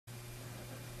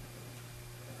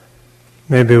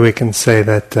Maybe we can say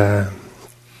that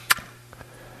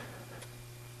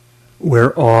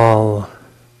we're all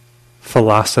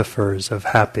philosophers of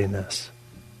happiness.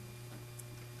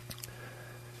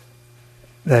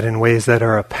 That in ways that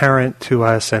are apparent to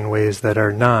us and ways that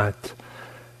are not,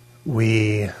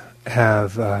 we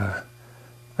have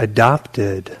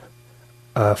adopted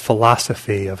a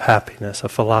philosophy of happiness, a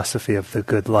philosophy of the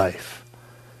good life,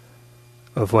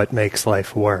 of what makes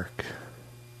life work.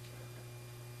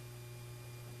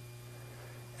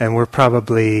 And we're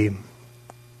probably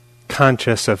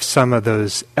conscious of some of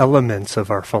those elements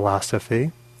of our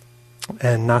philosophy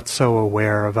and not so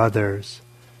aware of others.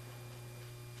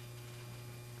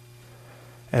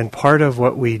 And part of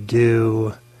what we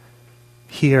do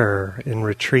here in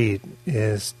retreat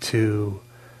is to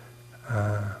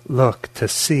look, to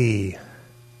see,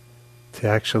 to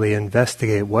actually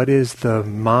investigate what is the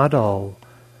model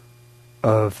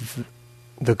of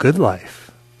the good life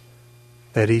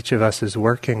that each of us is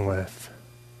working with.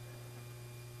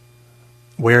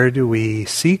 Where do we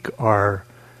seek our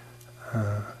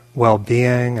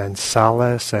well-being and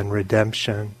solace and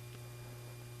redemption?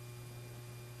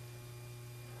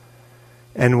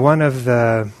 And one of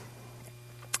the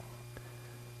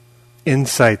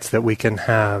insights that we can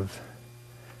have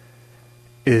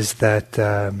is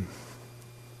that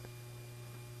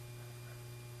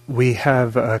we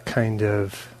have a kind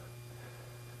of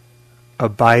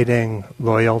abiding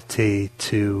loyalty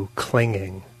to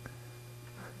clinging.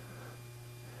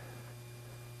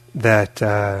 That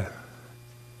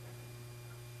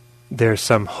there's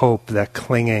some hope that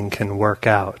clinging can work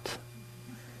out.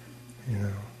 You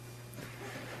know.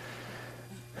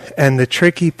 And the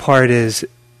tricky part is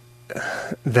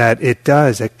that it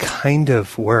kind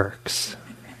of works.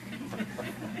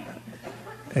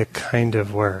 It kind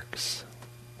of works.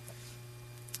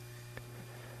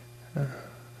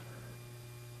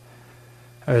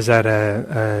 I was at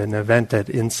an event at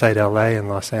Insight LA in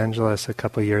Los Angeles a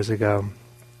couple years ago,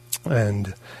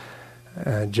 and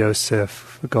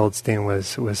Joseph Goldstein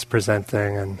was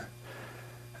presenting, and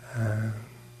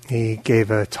he gave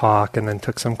a talk and then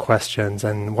took some questions.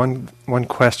 And one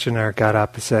questioner got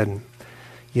up and said,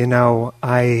 "You know,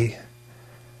 I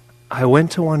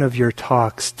went to one of your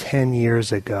talks 10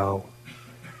 years ago,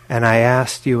 and I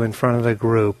asked you in front of the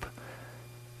group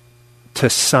to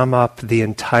sum up the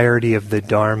entirety of the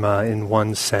Dharma in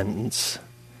one sentence.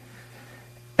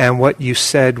 And what you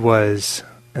said was,"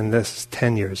 and this is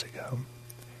 10 years ago,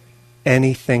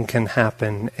 "anything can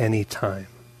happen anytime."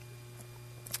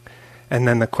 And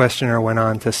then the questioner went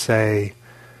on to say,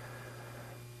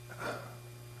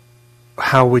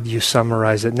 "How would you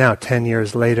summarize it now? 10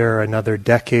 years later, another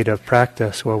decade of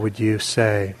practice, what would you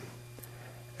say?"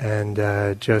 And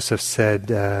Joseph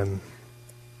said,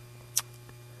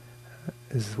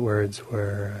 his words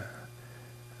were,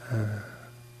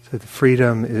 so the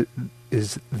freedom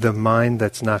is the mind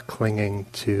that's not clinging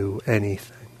to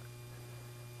anything.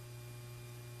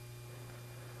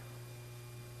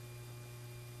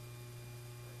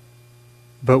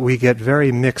 But we get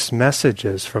very mixed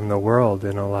messages from the world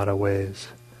in a lot of ways.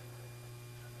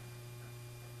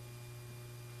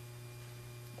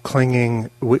 Clinging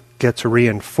gets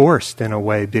reinforced in a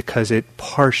way because it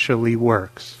partially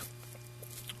works.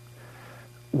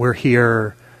 We're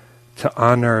here to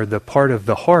honor the part of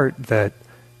the heart that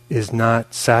is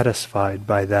not satisfied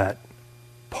by that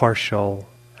partial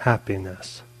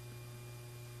happiness.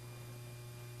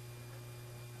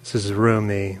 This is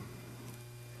Rumi.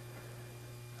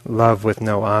 Love with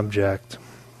no object.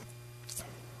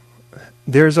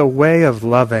 There's a way of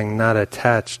loving not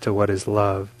attached to what is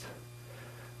loved.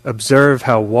 Observe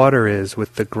how water is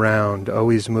with the ground,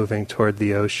 always moving toward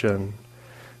the ocean,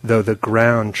 though the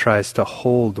ground tries to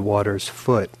hold water's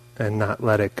foot and not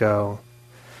let it go.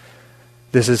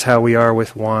 This is how we are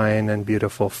with wine and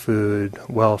beautiful food,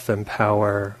 wealth and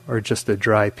power, or just a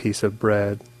dry piece of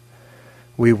bread.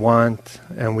 We want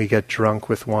and we get drunk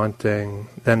with wanting,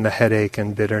 then the headache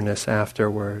and bitterness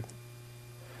afterward.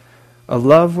 A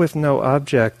love with no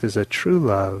object is a true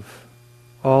love,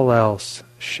 all else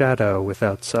shadow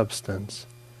without substance.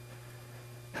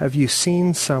 Have you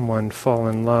seen someone fall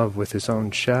in love with his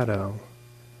own shadow?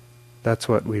 That's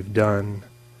what we've done.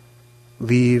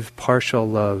 Leave partial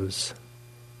loves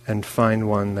and find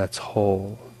one that's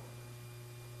whole.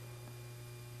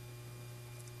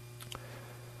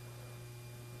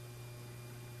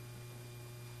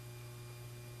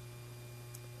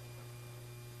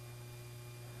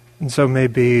 And so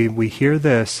maybe we hear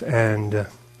this and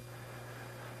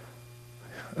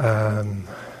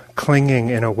clinging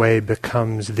in a way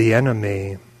becomes the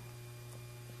enemy.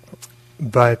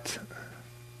 But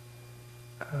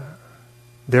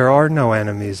There are no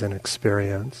enemies in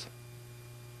experience.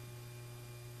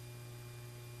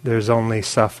 There's only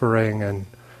suffering and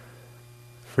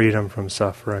freedom from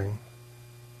suffering.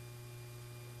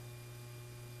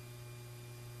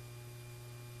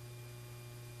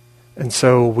 And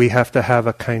so we have to have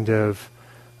a kind of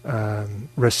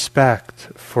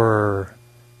respect for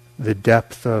the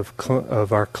depth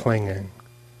of our clinging.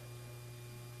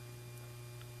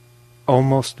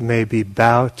 Almost maybe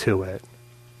bow to it.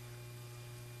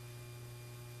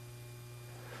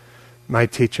 My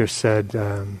teacher said,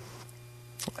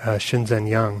 Shinzen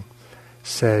Young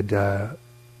said,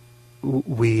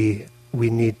 we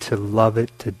need to love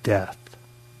it to death.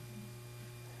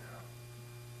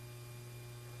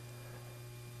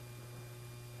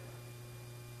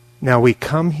 Now we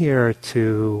come here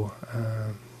to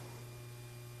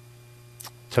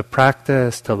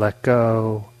practice, to let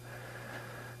go,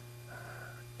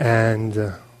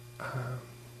 and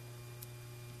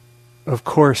of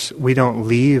course we don't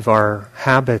leave our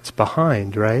habits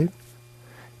behind, right?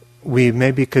 We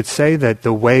maybe could say that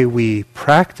the way we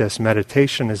practice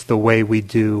meditation is the way we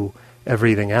do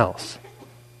everything else,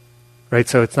 right?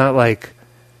 So it's not like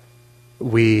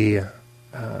we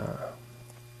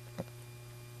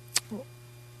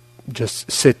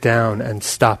just sit down and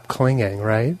stop clinging,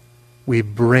 right? We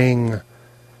bring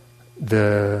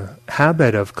the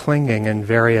habit of clinging in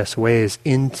various ways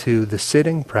into the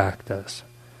sitting practice.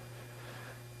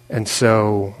 And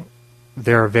so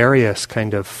there are various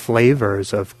kind of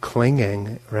flavors of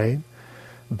clinging, right?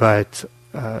 But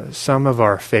some of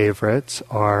our favorites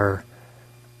are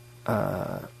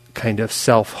kind of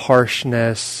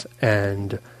self-harshness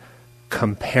and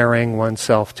comparing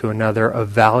oneself to another,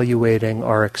 evaluating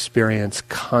our experience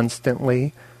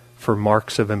constantly for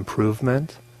marks of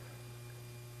improvement.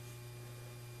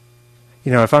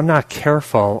 You know, if I'm not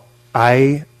careful,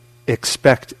 I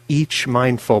expect each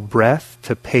mindful breath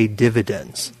to pay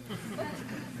dividends.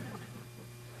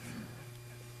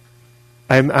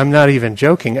 I'm not even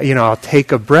joking. You know, I'll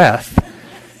take a breath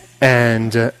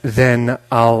and then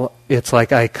it's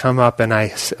like I come up and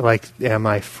am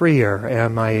I freer?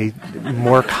 Am I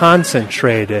more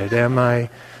concentrated? Am I,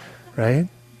 right?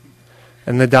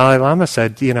 And the Dalai Lama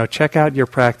said, check out your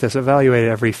practice, evaluate it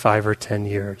every 5 or 10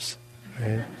 years,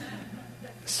 right?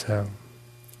 So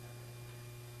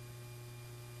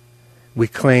we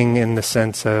cling in the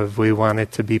sense of we want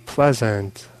it to be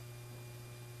pleasant.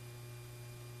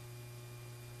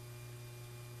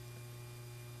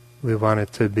 We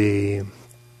want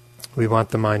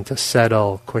the mind to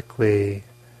settle quickly.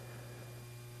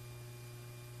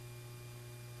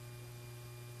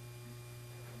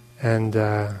 And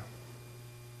the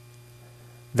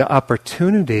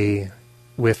opportunity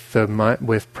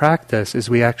with practice is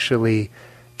we actually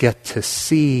get to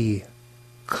see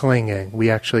clinging. We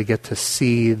actually get to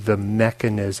see the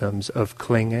mechanisms of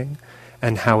clinging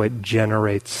and how it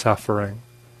generates suffering.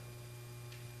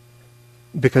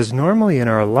 Because normally in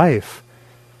our life,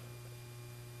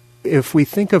 if we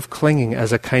think of clinging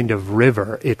as a kind of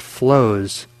river, it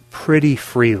flows pretty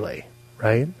freely,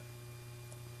 right?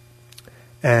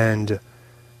 And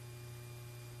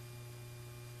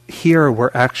here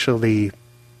we're actually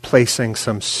placing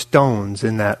some stones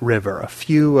in that river, a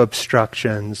few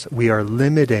obstructions. We are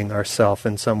limiting ourselves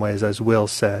in some ways, as Will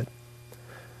said.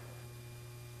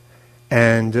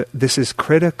 And this is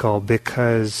critical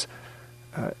because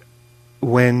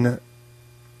when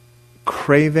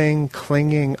craving,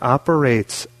 clinging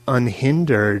operates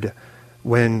unhindered,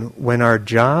 when our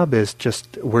job is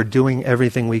just we're doing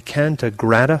everything we can to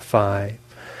gratify,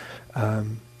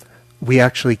 we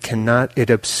actually cannot, it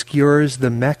obscures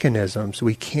the mechanisms.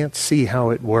 We can't see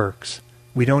how it works.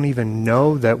 We don't even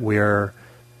know that we're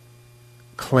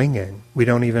clinging. We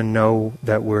don't even know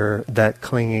that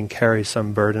clinging carries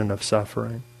some burden of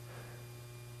suffering.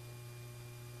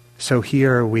 So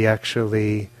here we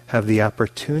actually have the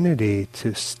opportunity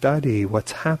to study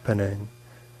what's happening,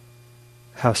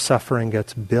 how suffering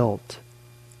gets built,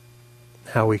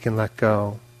 how we can let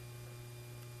go.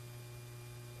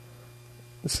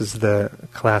 This is the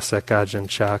classic Ajahn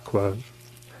Chah quote.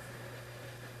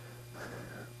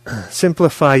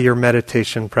 Simplify your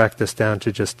meditation practice down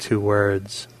to just 2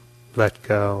 words. Let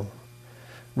go.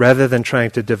 Rather than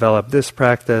trying to develop this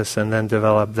practice and then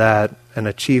develop that and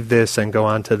achieve this and go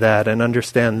on to that and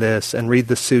understand this and read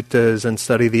the suttas and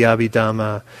study the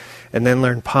Abhidhamma and then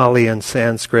learn Pali and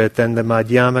Sanskrit, then the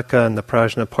Madhyamaka and the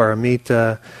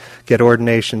Prajnaparamita, get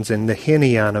ordinations in the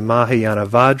Hinayana, Mahayana,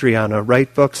 Vajrayana,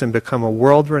 write books and become a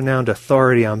world-renowned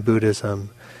authority on Buddhism.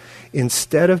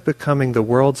 Instead of becoming the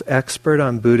world's expert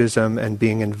on Buddhism and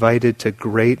being invited to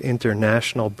great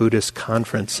international Buddhist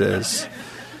conferences,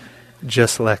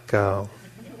 just let go.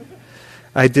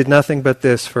 I did nothing but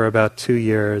this for about 2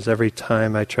 years. Every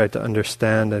time I tried to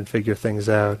understand and figure things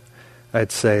out,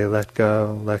 I'd say, let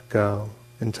go,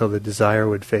 until the desire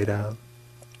would fade out.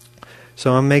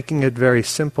 So I'm making it very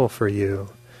simple for you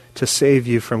to save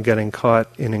you from getting caught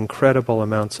in incredible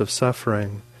amounts of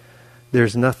suffering.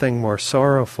 There's nothing more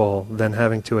sorrowful than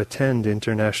having to attend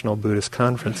international Buddhist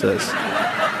conferences.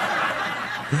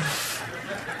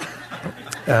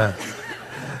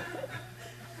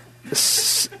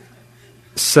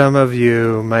 Some of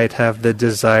you might have the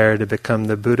desire to become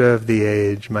the Buddha of the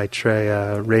age,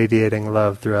 Maitreya, radiating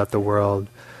love throughout the world.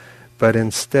 But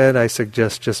instead I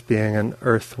suggest just being an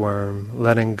earthworm,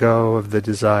 letting go of the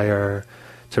desire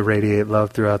to radiate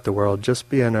love throughout the world. Just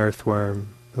be an earthworm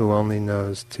who only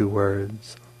knows 2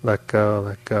 words. Let go,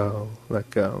 let go, let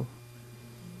go.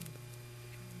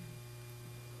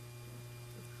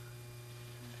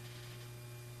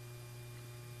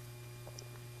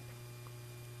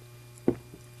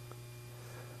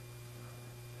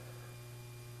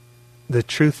 The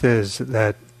truth is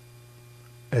that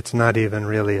it's not even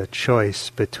really a choice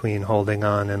between holding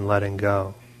on and letting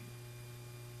go.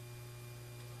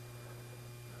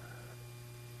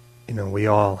 We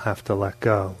all have to let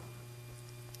go.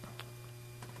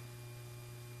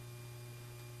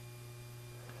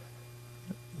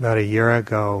 About a year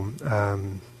ago,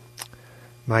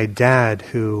 my dad,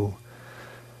 who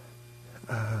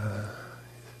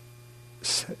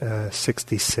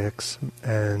 66,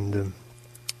 and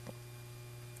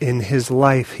in his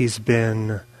life he's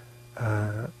been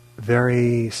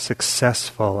very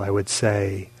successful, I would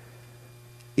say,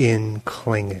 in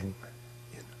clinging.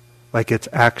 Like it's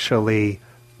actually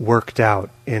worked out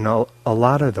in a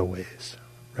lot of the ways,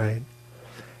 right?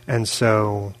 And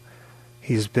so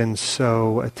he's been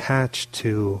so attached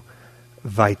to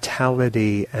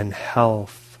vitality and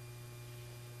health,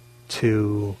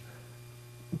 to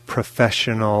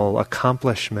professional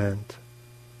accomplishment.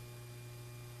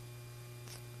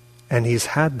 And he's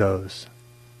had those.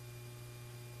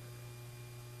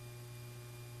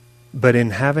 But in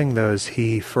having those,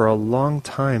 he, for a long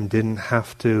time, didn't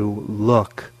have to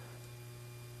look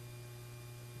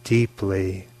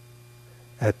deeply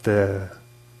at the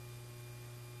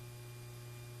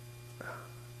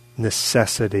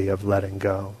necessity of letting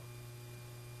go.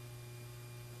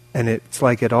 And it's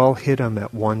like it all hit him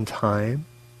at one time.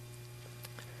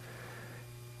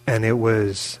 And it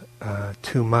was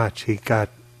too much. He got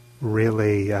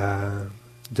really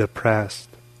depressed.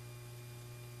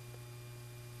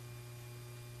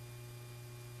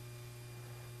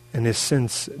 And is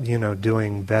since,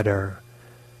 doing better.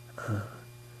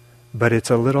 But it's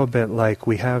a little bit like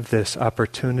we have this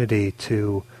opportunity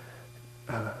to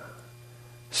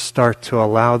start to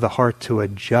allow the heart to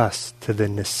adjust to the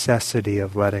necessity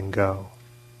of letting go.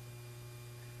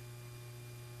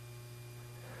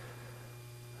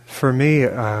 For me,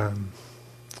 it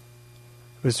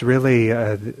was really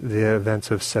the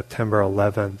events of September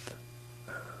 11th,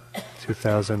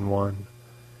 2001.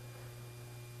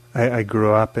 I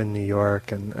grew up in New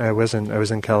York, and I was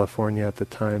in California at the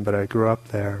time, but I grew up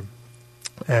there.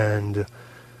 And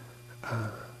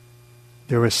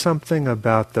there was something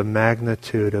about the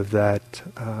magnitude of that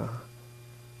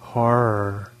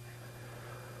horror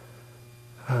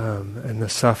and the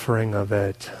suffering of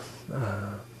it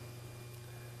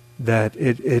that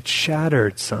it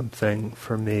shattered something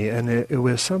for me. And it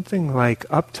was something like,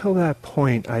 up till that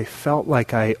point, I felt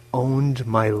like I owned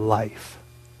my life.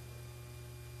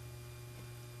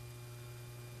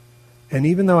 And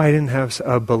even though I didn't have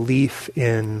a belief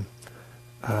in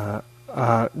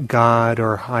God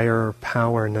or higher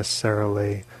power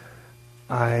necessarily,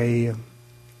 I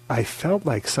felt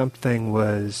like something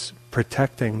was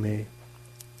protecting me.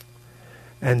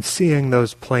 And seeing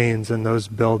those planes and those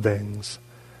buildings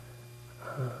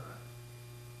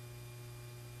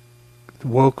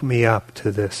woke me up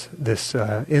to this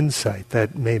insight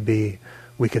that maybe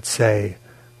we could say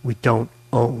we don't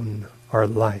own our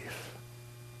life.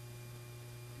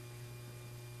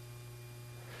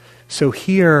 So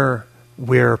here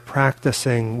we're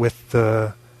practicing with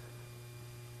the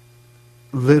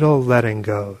little letting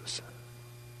goes.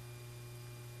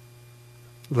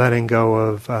 Letting go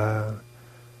of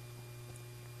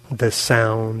the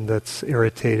sound that's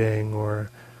irritating, or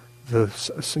the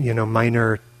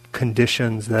minor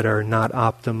conditions that are not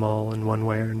optimal in one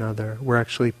way or another. We're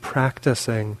actually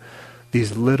practicing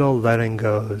these little letting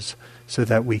goes so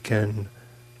that we can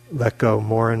let go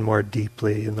more and more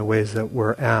deeply in the ways that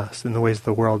we're asked, in the ways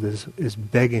the world is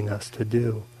begging us to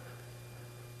do.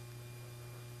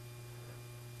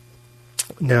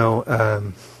 Now,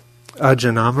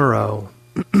 Ajahn Amaro,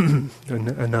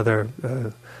 another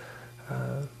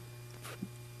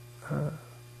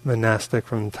monastic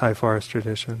from the Thai forest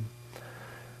tradition,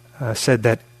 said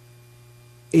that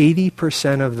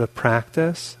 80% of the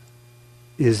practice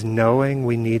is knowing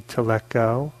we need to let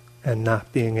go and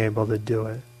not being able to do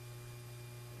it.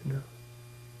 You know?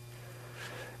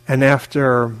 And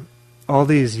after all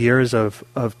these years of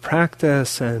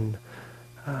practice and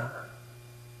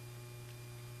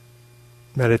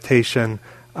meditation,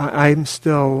 I'm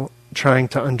still trying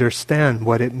to understand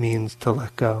what it means to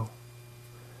let go.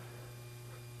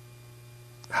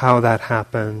 How that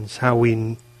happens, how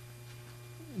we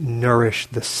nourish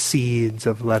the seeds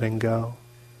of letting go.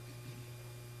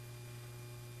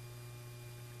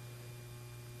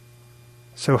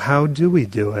 So how do we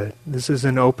do it? This is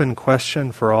an open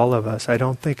question for all of us. I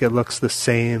don't think it looks the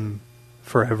same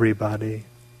for everybody.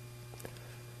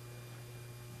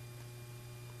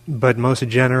 But most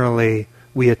generally,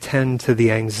 we attend to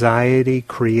the anxiety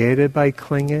created by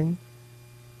clinging.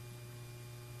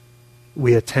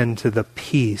 We attend to the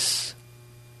peace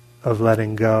of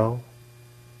letting go.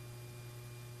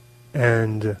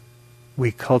 And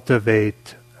we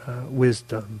cultivate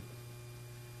wisdom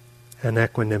and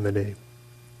equanimity.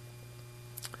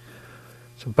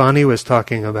 So Bonnie was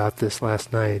talking about this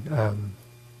last night.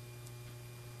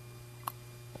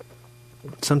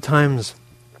 Sometimes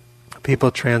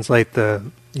people translate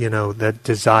that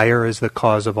desire is the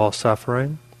cause of all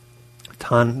suffering.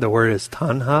 The word is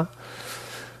tanha.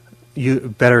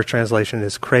 Better translation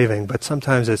is craving, but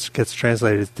sometimes it gets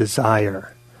translated as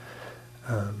desire.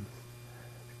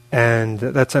 And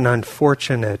that's an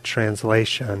unfortunate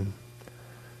translation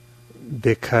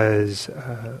because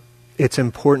it's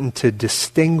important to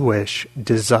distinguish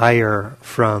desire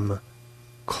from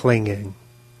clinging.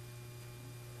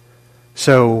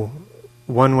 So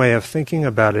one way of thinking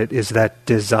about it is that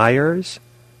desires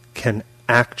can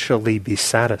actually be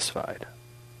satisfied.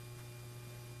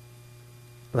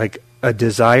 Like a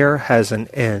desire has an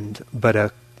end, but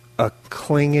a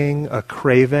clinging, a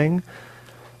craving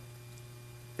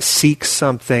seeks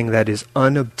something that is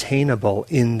unobtainable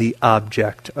in the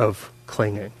object of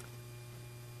clinging.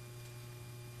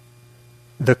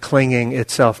 The clinging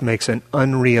itself makes an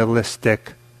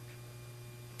unrealistic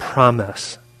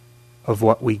promise of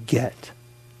what we get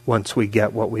once we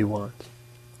get what we want.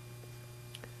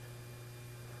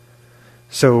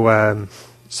 So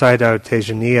Sayadaw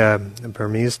Tejaniya, the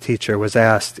Burmese teacher, was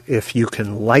asked if you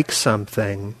can like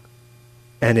something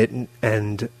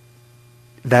and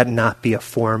that not be a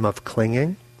form of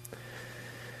clinging.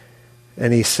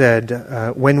 And he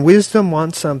said, when wisdom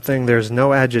wants something, there's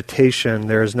no agitation,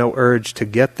 there is no urge to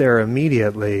get there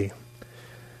immediately.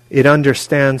 It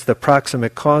understands the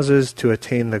proximate causes to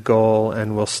attain the goal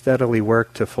and will steadily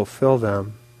work to fulfill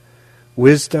them.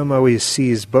 Wisdom always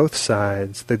sees both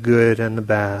sides, the good and the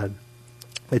bad.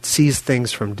 It sees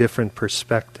things from different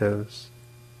perspectives.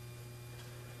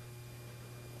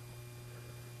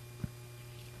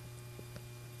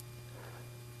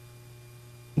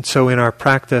 And so in our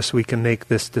practice, we can make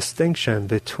this distinction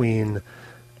between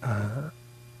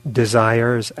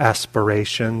desires,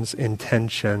 aspirations,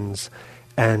 intentions,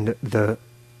 and the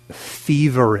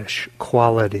feverish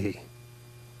quality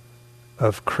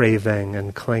of craving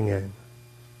and clinging.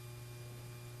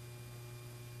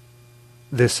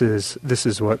 This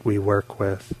is what we work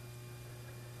with.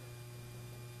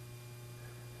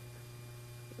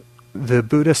 The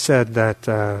Buddha said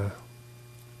that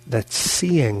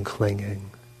seeing clinging,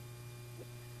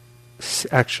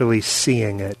 actually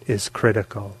seeing it, is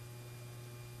critical.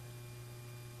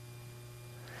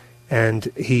 And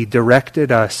he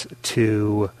directed us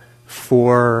to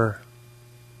 4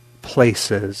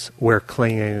 places where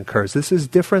clinging occurs. This is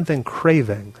different than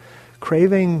craving.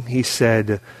 Craving, he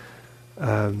said,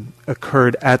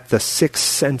 occurred at the 6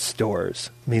 sense doors,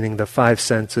 meaning the 5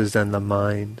 senses and the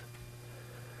mind.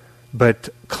 But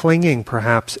clinging,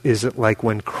 perhaps, is like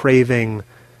when craving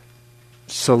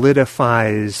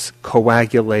solidifies,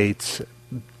 coagulates,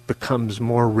 becomes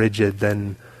more rigid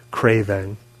than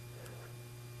craving.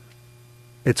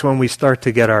 It's when we start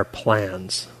to get our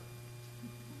plans.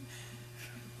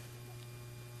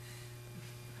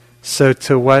 So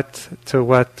to what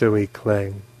do we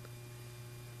cling?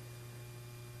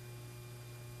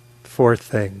 4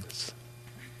 things.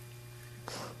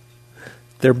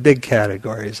 They're big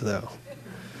categories, though.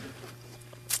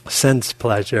 Sense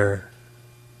pleasure.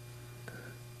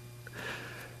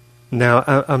 Now,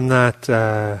 I'm not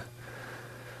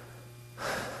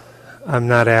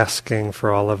asking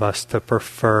for all of us to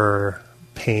prefer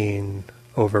pain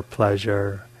over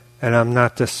pleasure, and I'm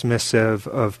not dismissive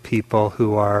of people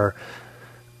who are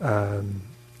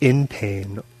in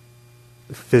pain.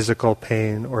 physical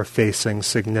pain or facing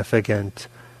significant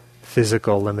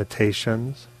physical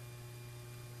limitations.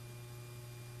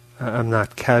 I'm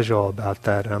not casual about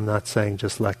that. I'm not saying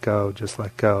just let go, just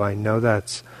let go. I know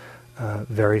that's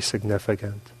very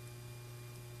significant.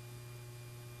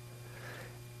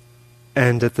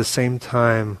 And at the same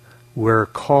time, we're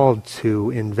called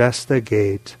to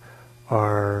investigate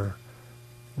our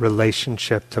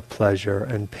relationship to pleasure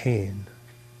and pain.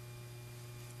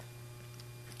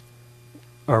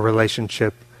 Our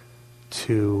relationship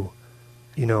to,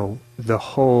 the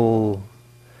whole,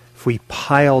 if we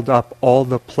piled up all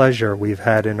the pleasure we've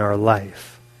had in our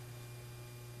life,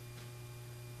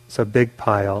 it's a big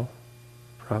pile,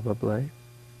 probably.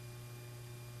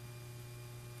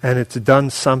 And it's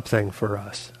done something for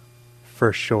us,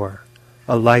 for sure.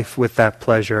 A life with that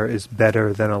pleasure is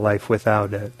better than a life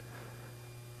without it.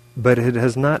 But it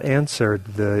has not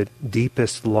answered the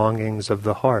deepest longings of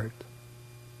the heart.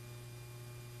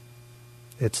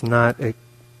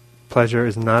 Pleasure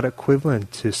is not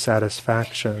equivalent to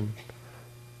satisfaction.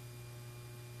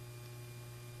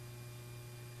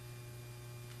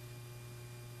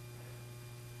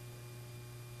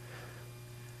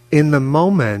 In the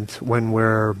moment when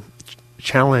we're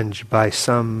challenged by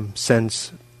some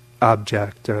sense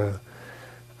object,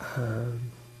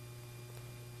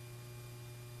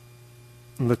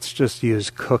 let's just use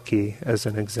cookie as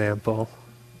an example.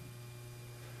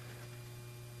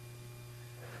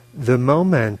 The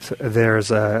moment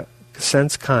there's a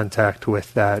sense contact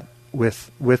with that, with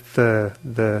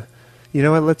the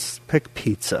let's pick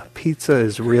pizza. Pizza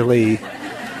is really,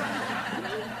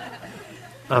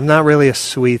 I'm not really a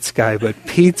sweets guy, but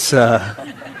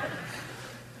pizza,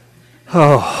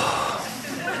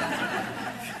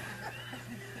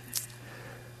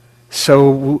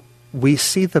 So we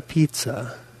see the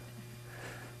pizza,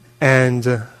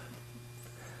 and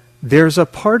there's a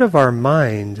part of our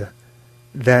mind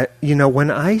that, when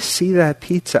I see that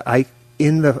pizza,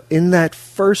 in that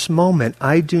first moment,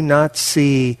 I do not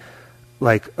see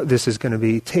like this is going to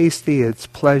be tasty, it's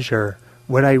pleasure.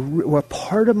 What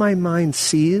part of my mind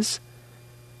sees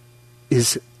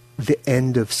is the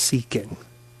end of seeking.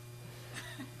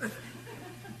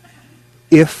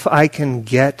 If I can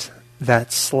get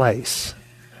that slice,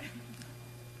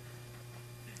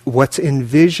 what's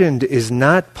envisioned is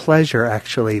not pleasure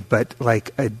actually, but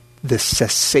like the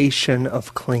cessation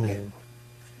of clinging.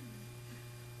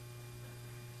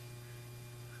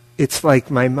 It's like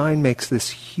my mind makes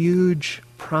this huge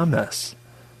promise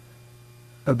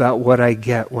about what I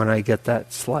get when I get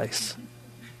that slice.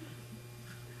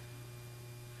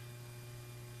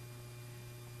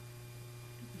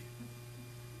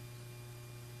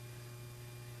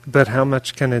 But how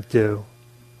much can it do?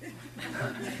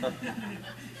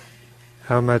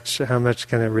 How much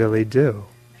can it really do?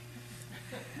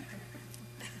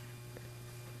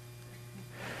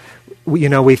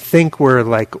 We think we're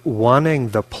like wanting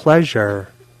the pleasure,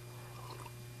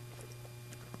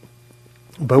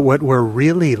 but what we're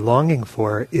really longing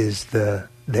for is the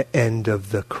end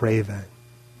of the craving.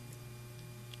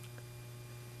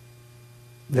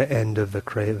 The end of the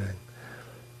craving.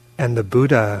 And the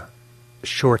Buddha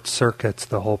short circuits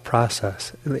the whole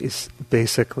process. It's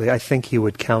basically, I think he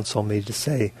would counsel me to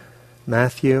say,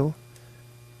 Matthew,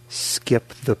 skip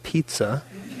the pizza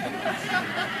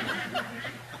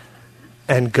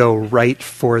and go right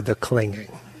for the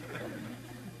clinging.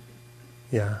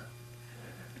 Yeah.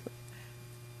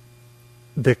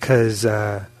 Because,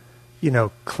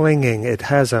 clinging, it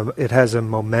has a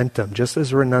momentum, just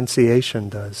as renunciation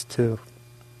does too.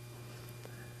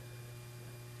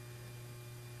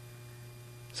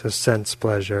 So sense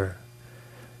pleasure,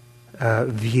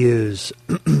 views.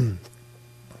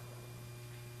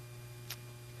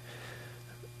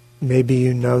 Maybe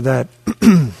you know that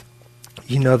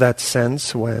that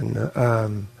sense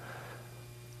when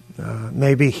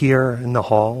maybe here in the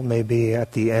hall, maybe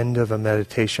at the end of a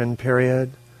meditation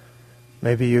period,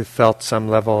 maybe you felt some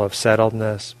level of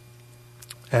settledness,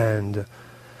 and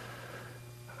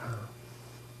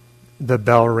the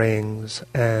bell rings,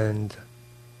 and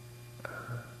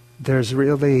there's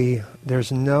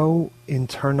no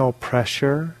internal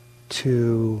pressure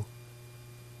to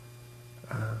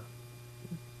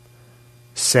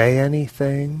say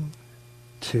anything,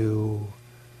 to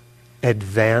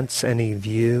advance any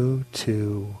view,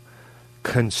 to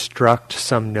construct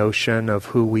some notion of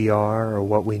who we are or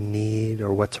what we need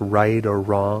or what's right or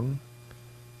wrong.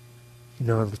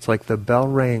 It's like the bell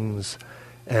rings,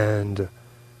 and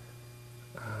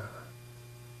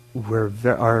there's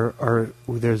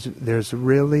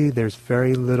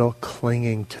very little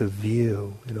clinging to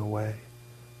view in a way,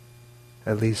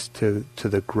 at least to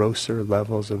the grosser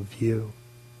levels of view.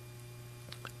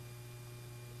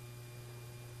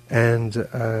 And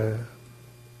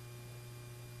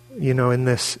in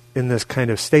this kind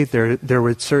of state, there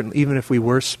would certainly, even if we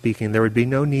were speaking, there would be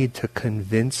no need to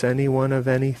convince anyone of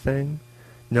anything,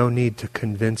 no need to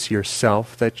convince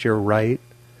yourself that you're right.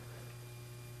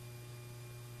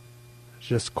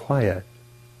 Just quiet.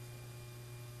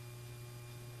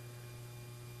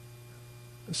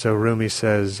 So Rumi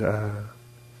says,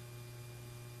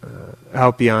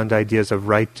 out beyond ideas of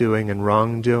right doing and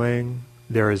wrong doing,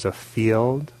 there is a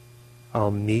field.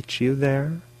 I'll meet you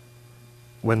there.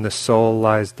 When the soul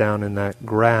lies down in that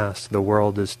grass, the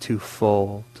world is too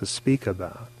full to speak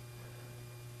about.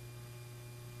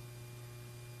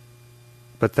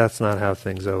 But that's not how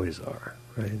things always are,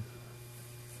 right?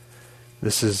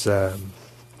 This is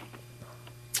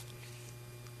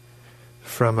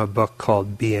from a book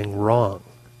called Being Wrong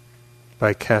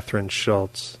by Catherine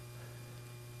Schultz.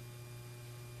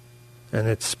 And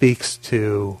it speaks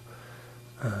to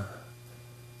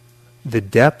the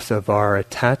depth of our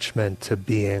attachment to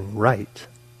being right.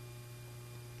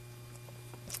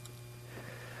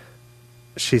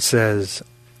 She says,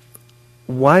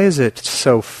 "Why is it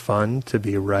so fun to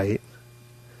be right?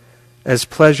 As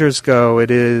pleasures go,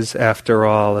 it is, after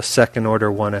all, a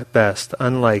second-order one at best.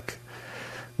 Unlike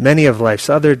many of life's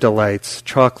other delights,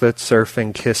 chocolate,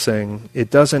 surfing, kissing,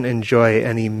 it doesn't enjoy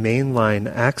any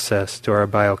mainline access to our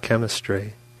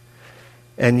biochemistry.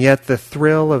 And yet the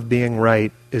thrill of being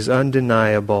right is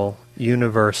undeniable,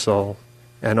 universal,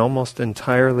 and almost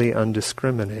entirely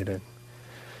undiscriminating.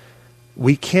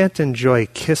 We can't enjoy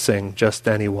kissing just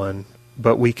anyone,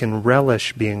 but we can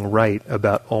relish being right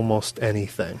about almost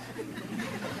anything.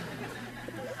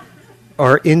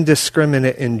 Our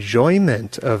indiscriminate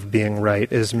enjoyment of being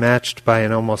right is matched by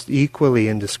an almost equally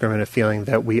indiscriminate feeling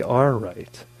that we are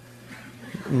right.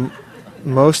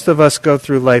 Most of us go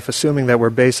through life assuming that we're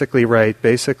basically right,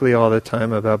 basically all the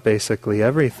time about basically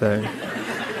everything.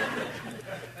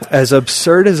 As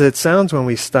absurd as it sounds when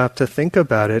we stop to think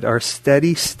about it, our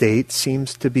steady state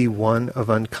seems to be one of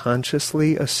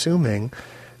unconsciously assuming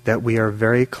that we are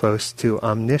very close to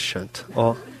omniscient,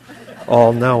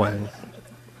 all-knowing.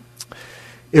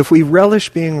 If we relish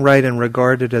being right and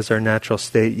regard it as our natural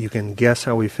state, you can guess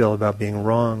how we feel about being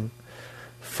wrong.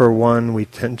 For one, we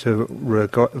tend to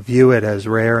view it as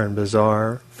rare and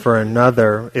bizarre. For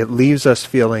another, it leaves us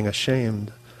feeling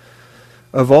ashamed.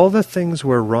 Of all the things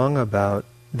we're wrong about,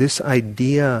 this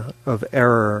idea of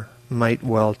error might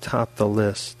well top the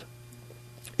list.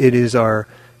 It is our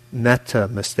meta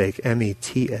mistake,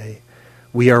 M-E-T-A.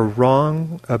 We are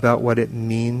wrong about what it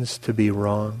means to be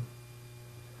wrong.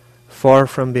 Far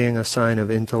from being a sign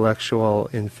of intellectual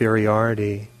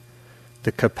inferiority,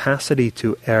 the capacity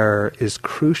to err is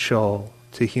crucial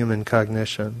to human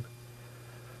cognition.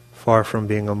 Far from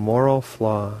being a moral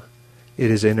flaw, it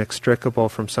is inextricable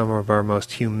from some of our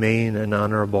most humane and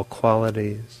honorable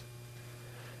qualities.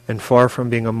 And far from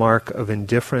being a mark of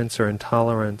indifference or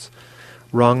intolerance,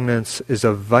 wrongness is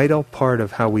a vital part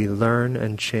of how we learn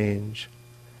and change.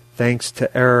 Thanks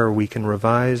to error, we can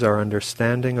revise our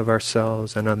understanding of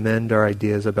ourselves and amend our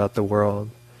ideas about the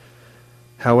world.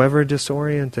 However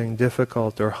disorienting,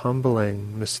 difficult, or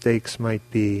humbling mistakes might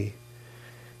be,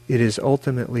 it is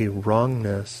ultimately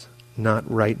wrongness, not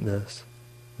rightness,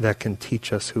 that can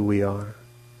teach us who we are.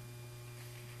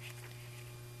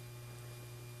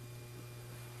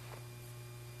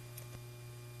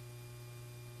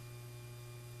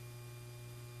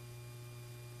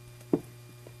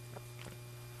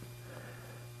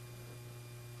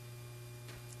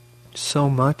 So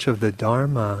much of the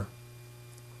Dharma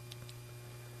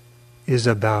is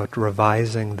about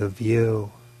revising the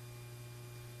view.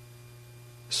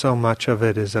 So much of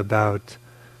it is about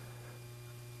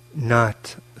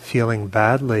not feeling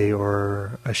badly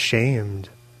or ashamed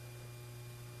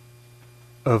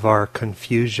of our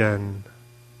confusion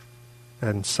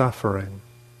and suffering.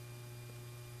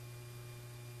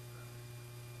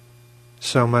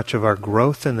 So much of our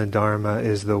growth in the Dharma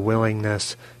is the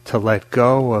willingness to let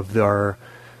go of our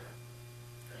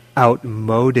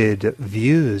outmoded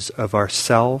views of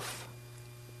ourself,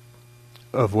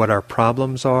 of what our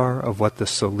problems are, of what the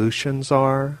solutions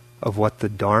are, of what the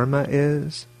Dharma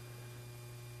is.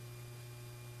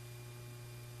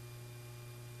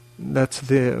 That's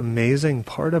the amazing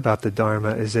part about the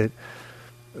Dharma, is that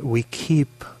we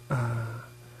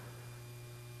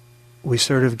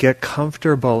sort of get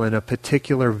comfortable in a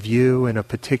particular view, in a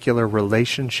particular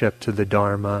relationship to the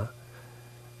Dharma,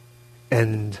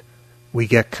 and we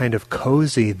get kind of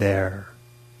cozy there,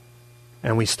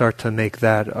 and we start to make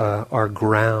that our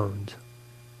ground.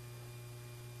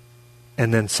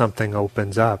 And then something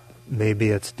opens up. Maybe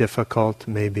it's difficult,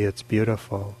 maybe it's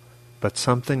beautiful, but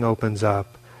something opens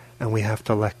up, And we have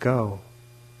to let go.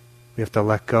 We have to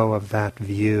let go of that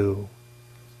view.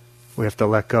 We have to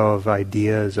let go of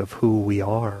ideas of who we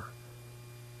are.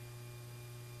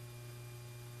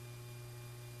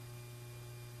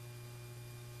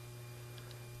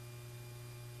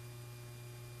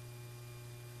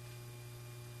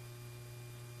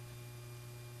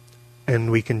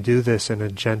 And we can do this in a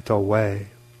gentle way.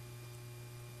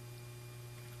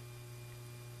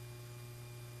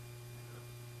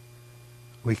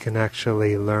 We can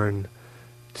actually learn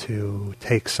to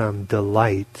take some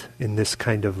delight in this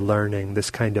kind of learning,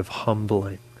 this kind of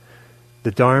humbling.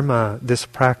 The Dharma, this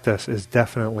practice is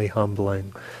definitely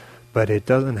humbling, but it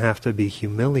doesn't have to be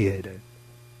humiliating.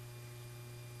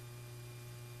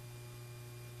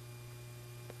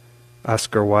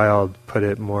 Oscar Wilde put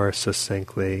it more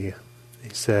succinctly.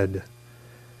 He said,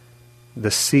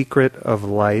 "The secret of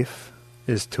life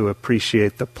is to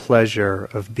appreciate the pleasure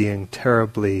of being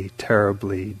terribly,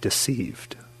 terribly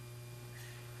deceived."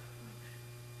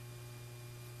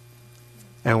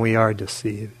 And we are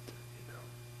deceived.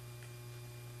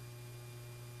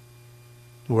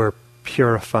 We're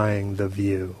purifying the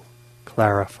view,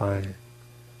 clarifying.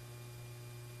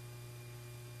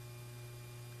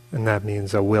 And that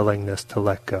means a willingness to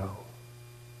let go.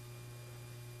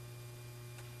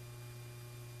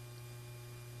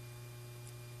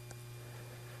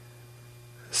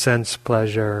 Sense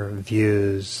pleasure,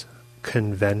 views,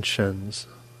 conventions.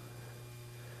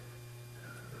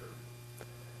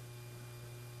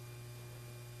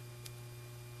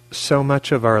 So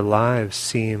much of our lives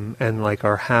seem, and like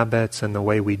our habits and the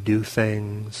way we do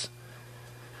things,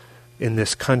 in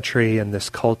this country, in this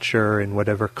culture, in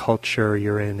whatever culture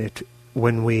you're in, it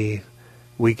when we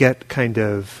get kind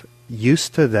of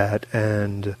used to that,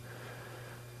 and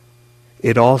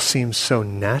it all seems so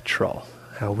natural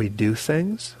how we do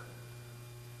things,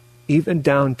 even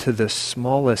down to the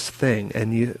smallest thing.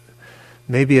 And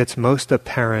maybe it's most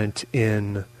apparent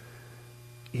in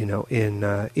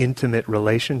intimate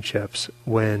relationships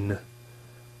when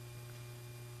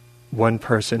one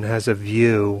person has a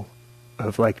view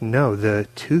of like, no, the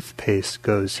toothpaste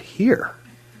goes here.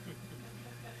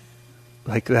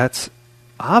 Like, that's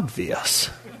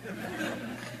obvious.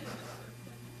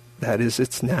 That is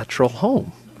its natural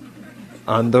home.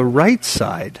 On the right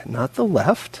side, not the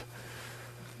left.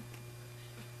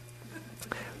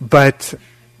 But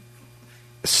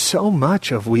so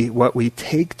much of what we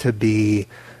take to be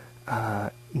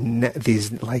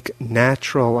these like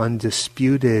natural,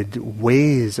 undisputed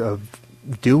ways of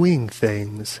doing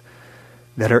things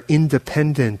that are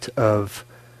independent of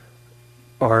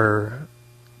our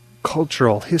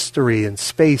cultural history and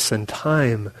space and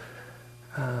time.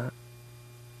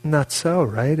 Not so,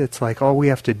 right? It's like all we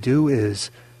have to do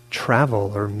is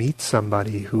travel or meet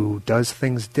somebody who does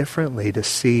things differently to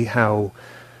see how,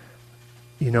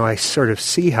 I sort of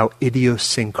see how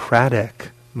idiosyncratic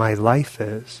my life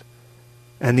is.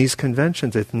 And these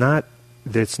conventions, it's not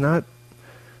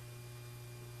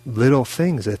little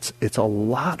things, it's a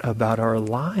lot about our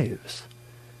lives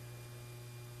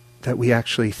that we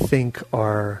actually think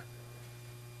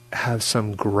have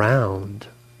some ground,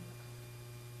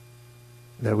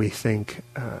 that we think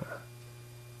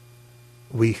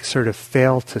we sort of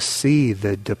fail to see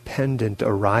the dependent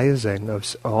arising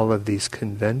of all of these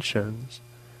conventions,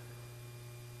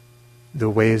 the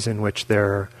ways in which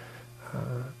they're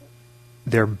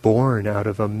born out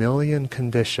of a million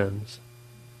conditions,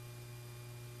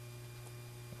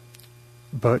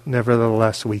 but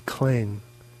nevertheless we cling.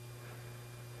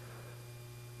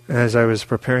 As I was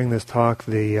preparing this talk,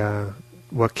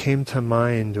 what came to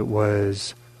mind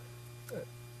was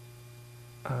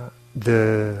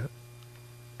the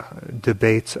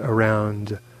debates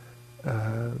around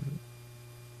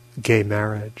gay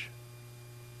marriage.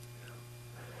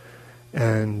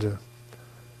 And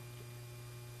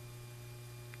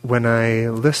when I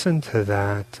listen to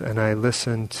that, and I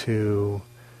listen to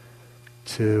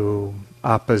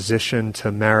opposition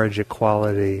to marriage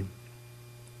equality,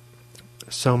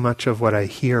 so much of what I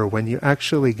hear, when you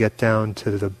actually get down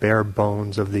to the bare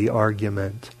bones of the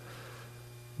argument,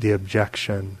 the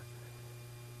objection,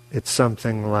 it's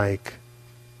something like,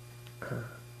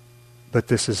 but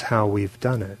this is how we've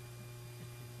done it,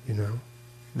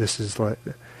 This is like,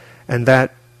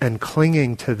 and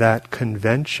clinging to that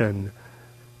convention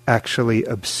actually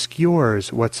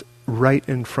obscures what's right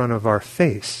in front of our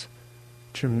face,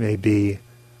 which may be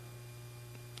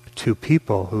two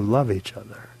people who love each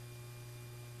other.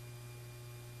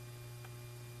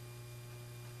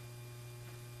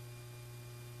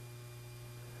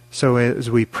 So as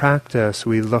we practice,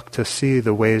 we look to see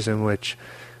the ways in which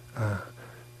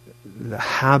the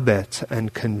habits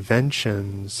and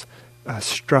conventions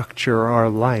structure our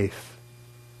life,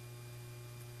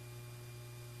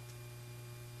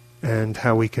 and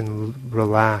how we can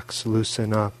relax,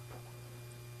 loosen up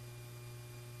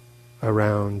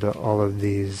around all of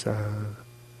these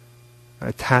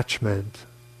attachment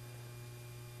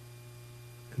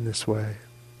in this way.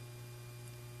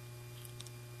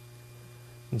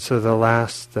 And so the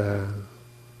last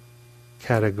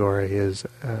category is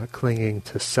clinging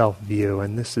to self-view,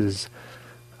 and this is,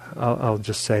 I'll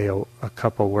just say a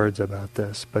couple words about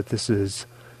this, but this is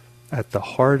at the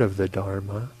heart of the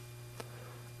Dharma,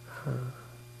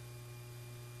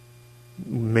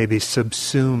 maybe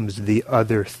subsumes the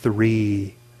other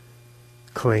three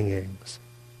clingings,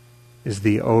 is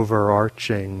the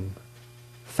overarching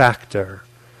factor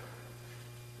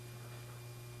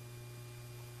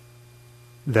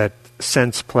that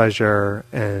sense pleasure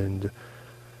and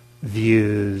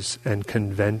views and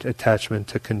attachment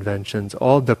to conventions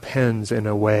all depends in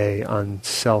a way on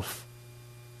self-clinging.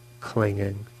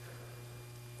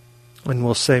 And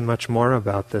we'll say much more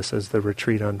about this as the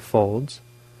retreat unfolds.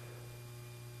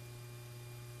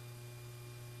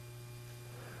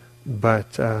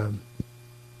 But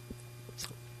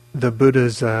the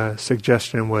Buddha's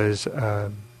suggestion was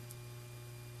a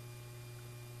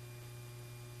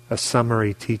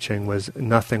summary teaching was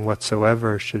nothing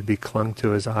whatsoever should be clung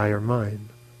to as I or mine.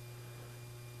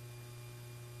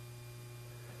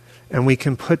 And we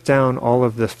can put down all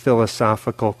of the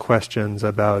philosophical questions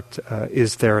about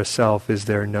is there a self, is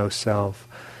there no self.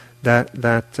 That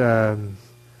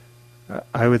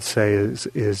I would say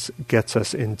is gets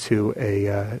us into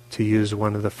to use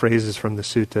one of the phrases from the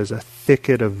suttas, a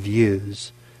thicket of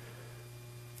views.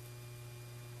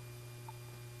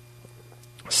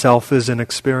 Self is an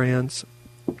experience,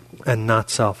 and not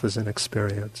self is an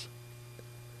experience.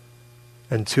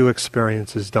 And two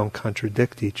experiences don't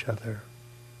contradict each other.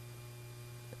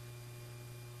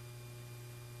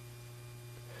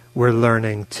 We're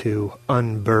learning to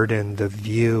unburden the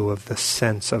view of the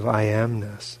sense of I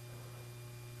amness.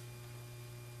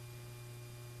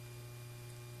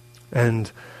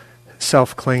 And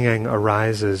self-clinging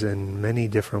arises in many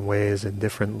different ways, in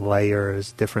different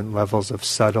layers, different levels of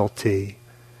subtlety.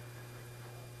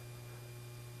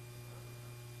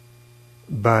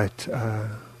 But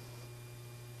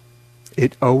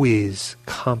it always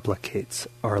complicates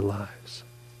our lives.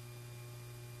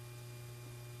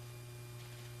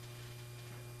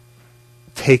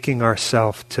 Taking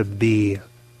ourselves to be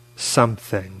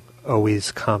something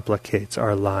always complicates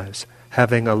our lives.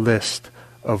 Having a list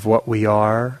of what we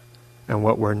are and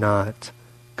what we're not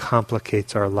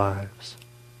complicates our lives.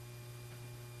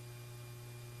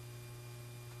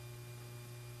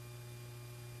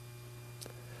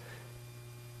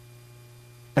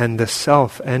 And the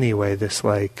self, anyway, this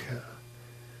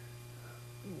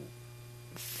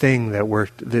thing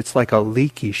it's like a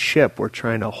leaky ship we're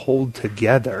trying to hold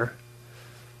together.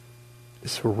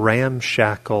 This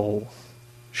ramshackle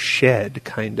shed,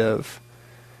 kind of.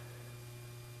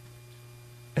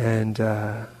 And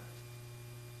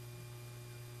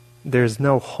there's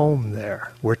no home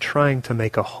there. We're trying to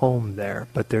make a home there,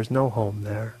 but there's no home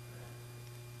there.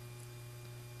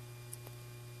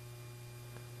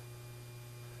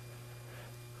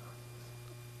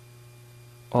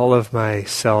 All of my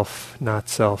self, not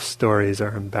self stories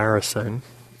are embarrassing.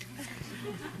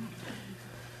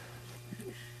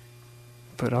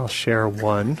 But I'll share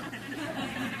one.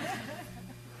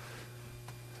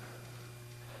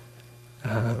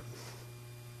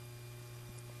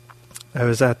 I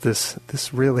was at this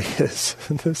really is,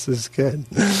 this is good.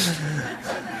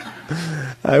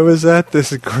 I was at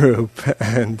this group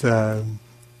and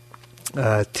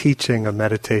teaching a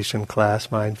meditation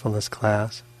class, mindfulness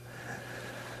class.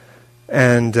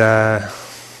 And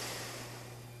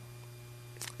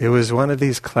it was one of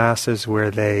these classes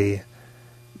where they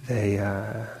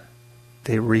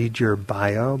read your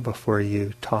bio before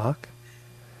you talk.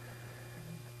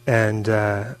 And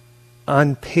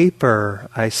on paper,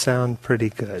 I sound pretty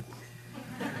good.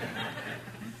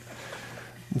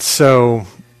 So,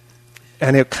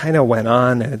 and it kind of went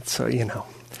on, and so,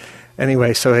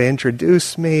 Anyway, so they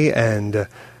introduced me, and,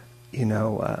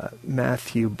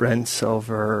 Matthew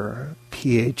Brensilver,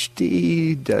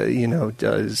 PhD,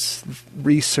 does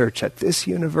research at this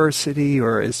university,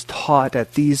 or is taught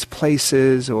at these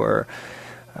places, or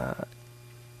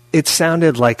it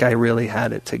sounded like I really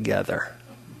had it together.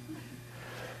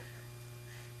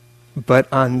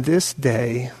 But on this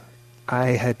day, I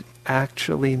had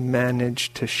actually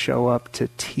managed to show up to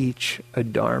teach a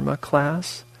Dharma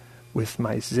class with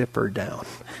my zipper down.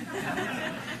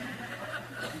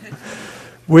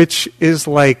 which is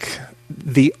like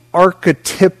the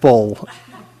archetypal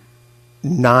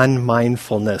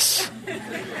non-mindfulness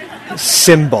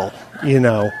symbol, you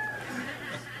know.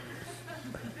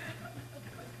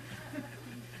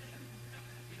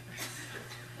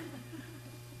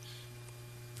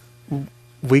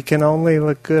 We can only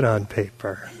look good on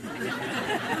paper.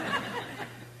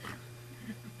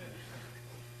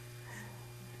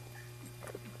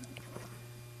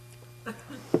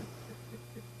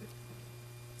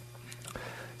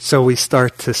 So we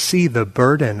start to see the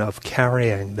burden of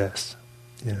carrying this.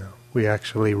 You know, we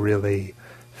actually really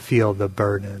feel the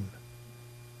burden.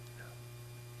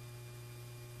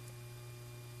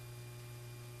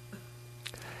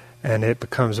 And it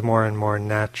becomes more and more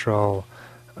natural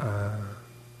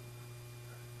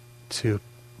to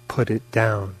put it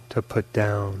down, to put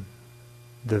down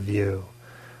the view.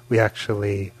 We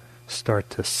actually start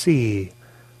to see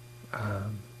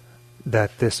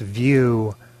that this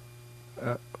view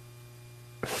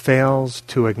fails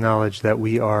to acknowledge that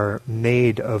we are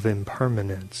made of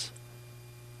impermanence.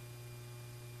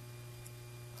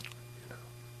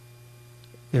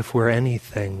 If we're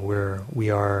anything, we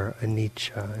are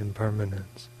anicca,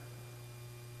 impermanence.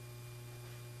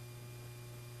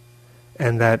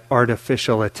 And that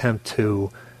artificial attempt to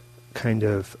kind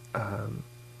of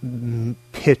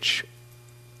pitch,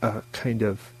 kind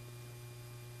of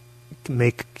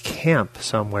make camp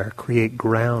somewhere, create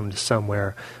ground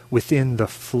somewhere within the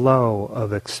flow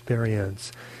of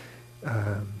experience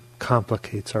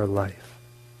complicates our life.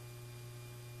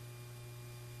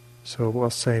 So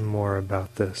we'll say more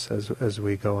about this as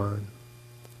we go on.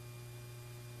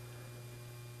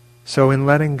 So in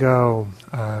letting go,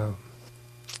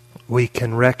 we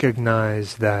can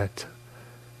recognize that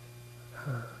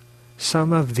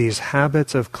some of these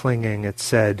habits of clinging, it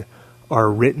said, are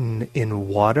written in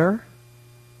water,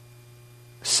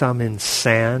 some in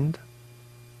sand,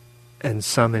 and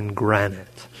some in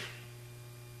granite.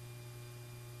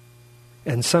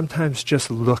 And sometimes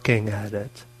just looking at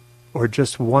it, or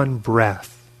just one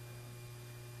breath,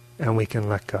 and we can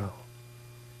let go.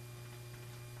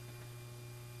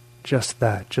 Just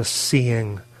that, just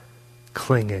seeing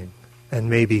clinging, and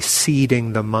maybe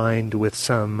seeding the mind with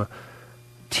some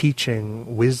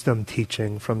teaching, wisdom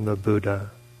teaching from the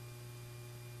Buddha.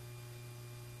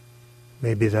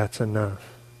 Maybe that's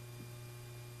enough.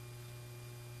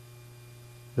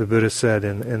 The Buddha said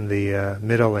in the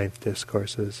middle-length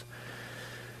discourses,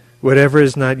 whatever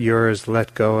is not yours,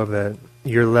 let go of it.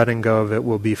 Your letting go of it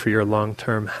will be for your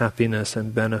long-term happiness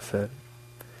and benefit.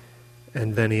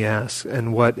 And then he asks,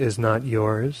 and what is not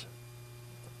yours?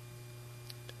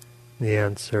 The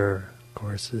answer, of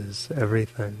course, is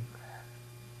everything.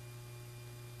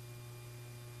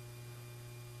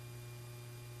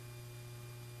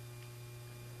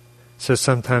 So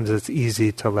sometimes it's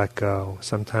easy to let go.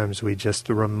 Sometimes we just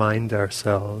remind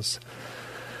ourselves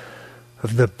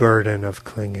of the burden of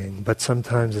clinging. But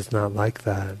sometimes it's not like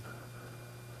that.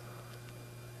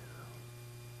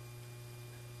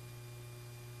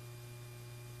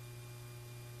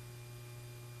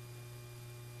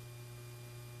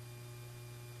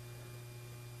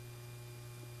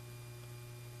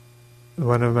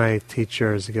 One of my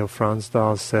teachers, Gil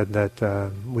Fronsdal, said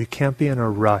that we can't be in a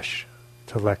rush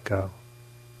to let go.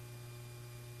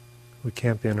 We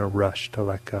can't be in a rush to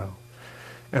let go.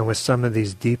 And with some of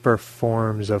these deeper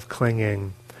forms of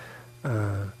clinging,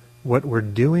 what we're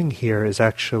doing here is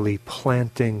actually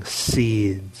planting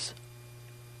seeds,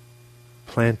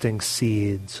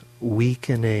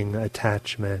 weakening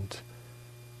attachment,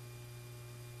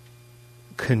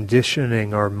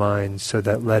 conditioning our minds so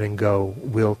that letting go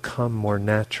will come more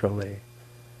naturally.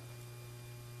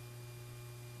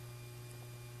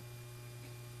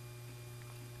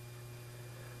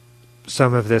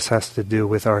 Some of this has to do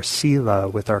with our sila,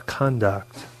 with our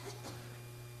conduct.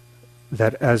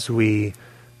 That as we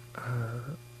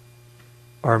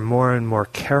are more and more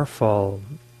careful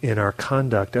in our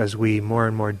conduct, as we more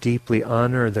and more deeply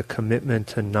honor the commitment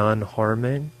to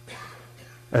non-harming,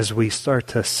 as we start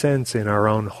to sense in our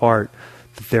own heart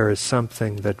that there is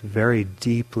something that very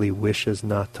deeply wishes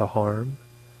not to harm,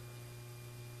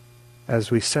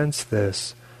 as we sense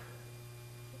this,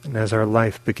 and as our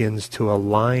life begins to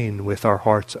align with our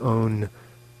heart's own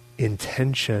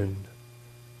intention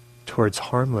towards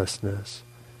harmlessness,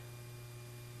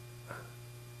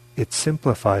 it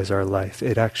simplifies our life.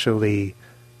 It actually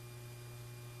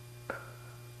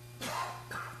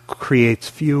creates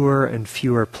fewer and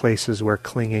fewer places where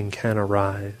clinging can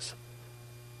arise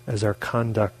as our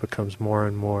conduct becomes more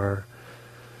and more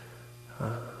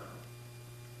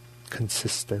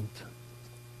consistent.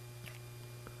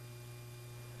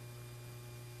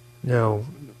 Now,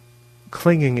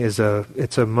 clinging it's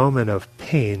a moment of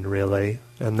pain, really.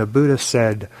 And the Buddha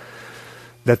said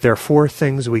that there are 4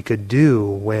 things we could do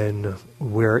when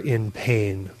we're in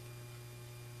pain.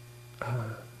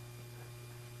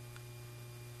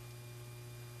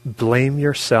 Blame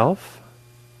yourself,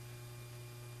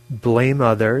 blame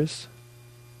others,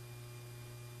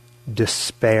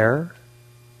 despair,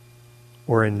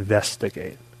 or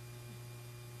investigate.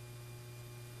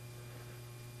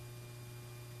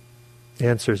 The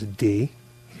answer is D.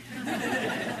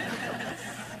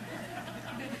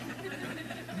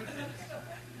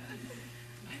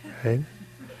 Right?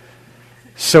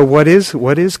 So what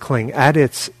is clinging? At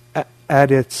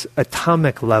its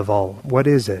atomic level, what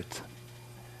is it?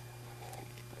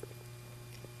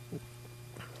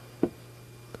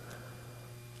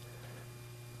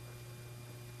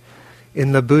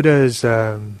 In the Buddha's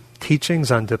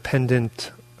teachings on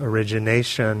dependent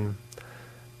origination,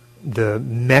 the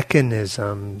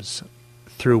mechanisms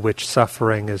through which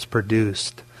suffering is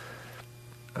produced,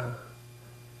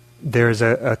 there's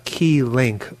a key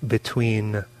link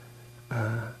between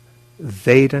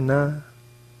Vedana,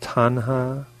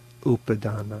 Tanha,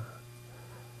 Upadana.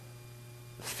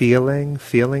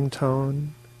 Feeling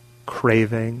tone,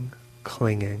 craving,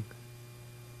 clinging.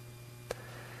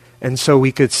 And so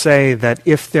we could say that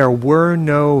if there were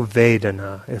no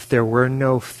Vedana, if there were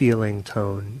no feeling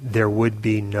tone, there would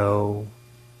be no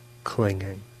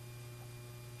clinging.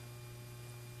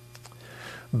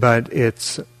 But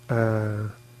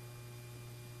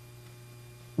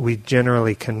we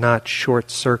generally cannot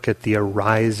short-circuit the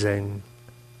arising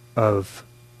of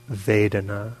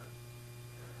Vedana.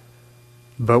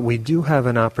 But we do have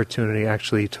an opportunity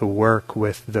actually to work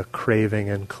with the craving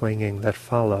and clinging that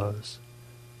follows.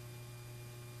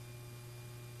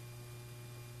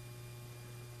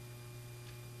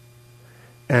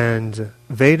 And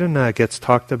Vedana gets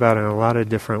talked about in a lot of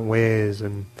different ways,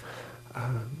 and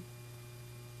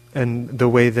the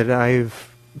way that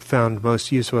I've found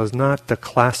most useful is not the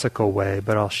classical way,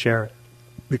 but I'll share it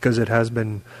because it has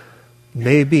been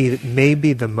maybe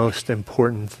the most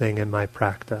important thing in my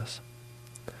practice,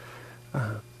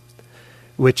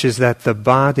 which is that the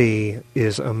body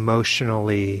is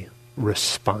emotionally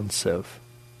responsive.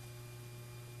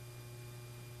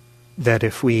 That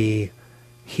if we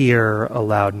hear a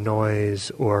loud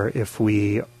noise, or if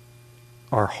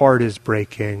our heart is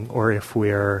breaking, or if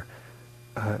we're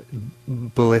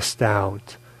blissed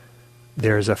out,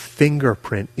 there's a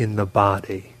fingerprint in the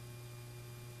body.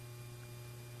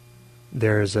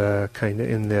 There's a kind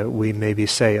of, we maybe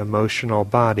say emotional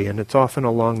body, and it's often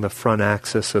along the front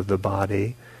axis of the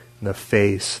body, in the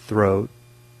face, throat,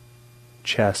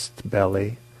 chest,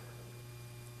 belly.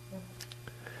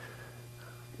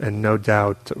 And no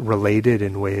doubt related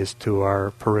in ways to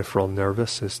our peripheral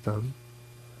nervous system.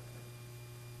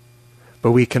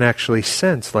 But we can actually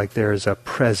sense like there is a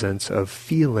presence of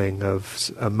feeling,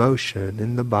 of emotion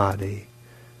in the body.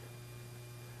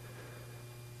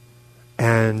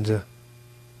 And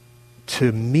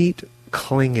to meet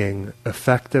clinging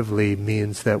effectively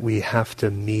means that we have to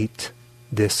meet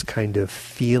this kind of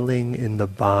feeling in the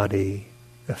body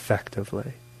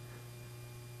effectively.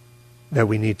 That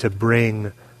we need to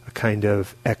bring a kind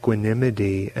of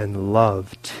equanimity and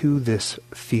love to this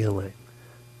feeling,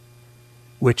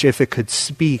 which if it could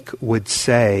speak would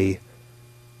say,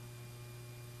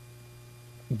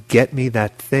 get me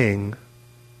that thing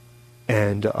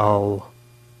and I'll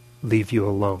leave you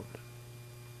alone.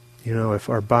 You know, if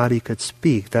our body could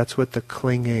speak, that's what the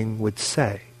clinging would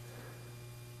say.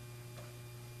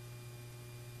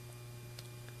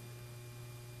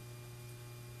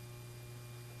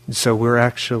 So we're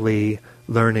actually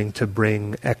learning to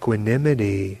bring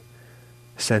equanimity,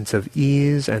 sense of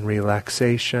ease and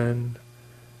relaxation,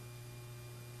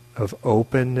 of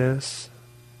openness,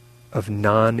 of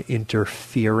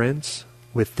non-interference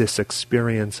with this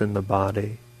experience in the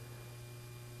body.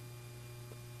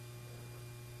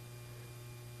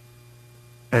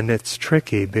 And it's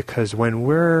tricky because when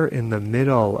we're in the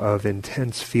middle of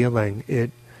intense feeling,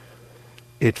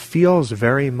 it feels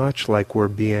very much like we're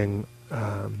being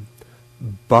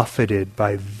buffeted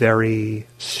by very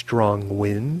strong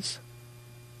winds.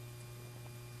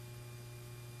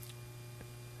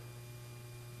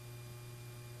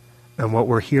 And what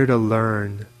we're here to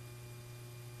learn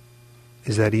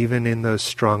is that even in those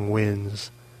strong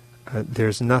winds,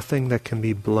 there's nothing that can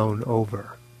be blown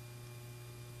over.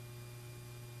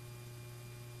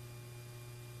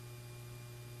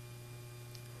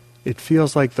 It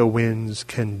feels like the winds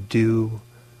can do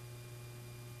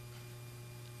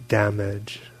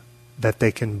damage, that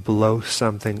they can blow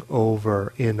something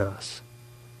over in us.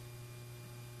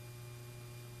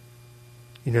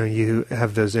 You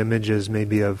have those images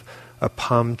maybe of a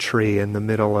palm tree in the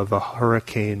middle of a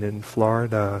hurricane in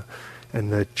Florida,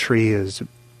 and the tree is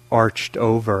arched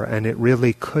over, and it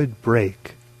really could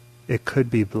break. It could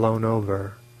be blown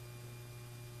over.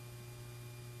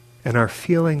 And our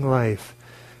feeling life,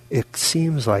 it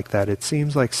seems like that. It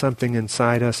seems like something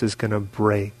inside us is going to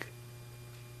break.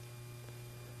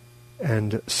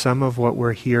 And some of what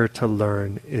we're here to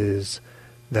learn is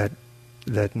that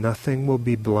nothing will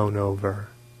be blown over.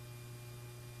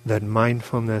 That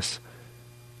mindfulness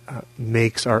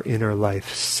makes our inner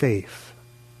life safe.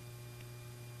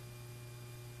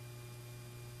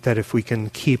 That if we can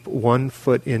keep one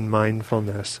foot in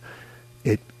mindfulness,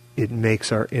 it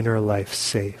makes our inner life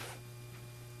safe.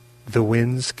 The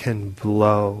winds can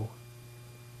blow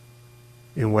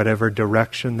in whatever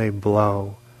direction they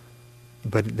blow,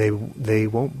 but they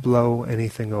won't blow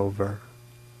anything over.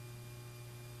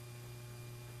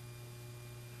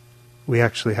 We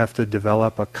actually have to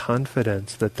develop a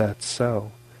confidence that that's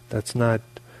so. That's not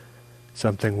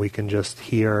something we can just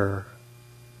hear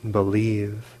and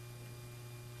believe.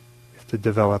 We have to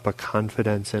develop a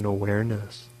confidence in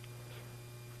awareness.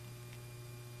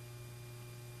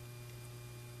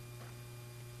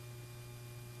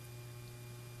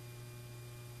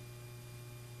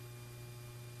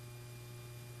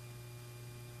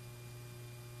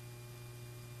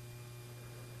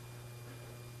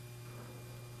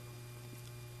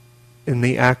 In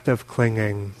the act of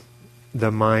clinging,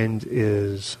 the mind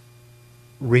is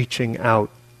reaching out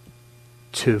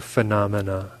to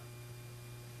phenomena.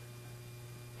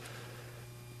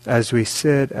 As we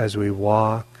sit, as we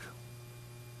walk,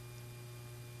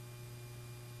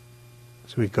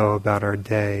 as we go about our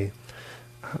day,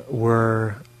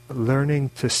 we're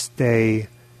learning to stay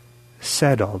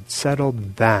settled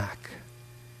back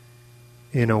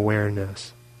in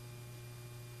awareness.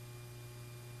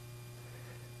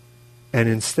 And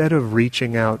instead of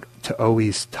reaching out to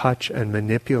always touch and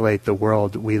manipulate the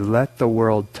world, we let the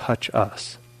world touch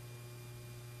us.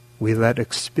 We let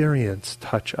experience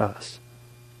touch us.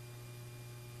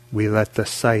 We let the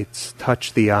sights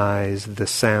touch the eyes, the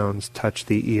sounds touch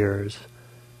the ears,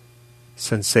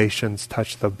 sensations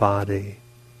touch the body.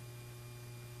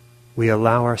 We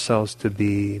allow ourselves to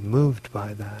be moved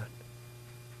by that.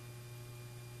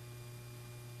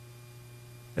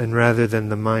 And rather than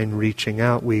the mind reaching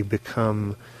out, we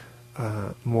become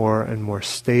more and more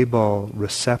stable,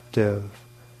 receptive,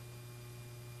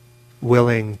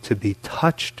 willing to be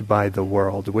touched by the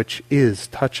world, which is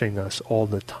touching us all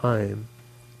the time.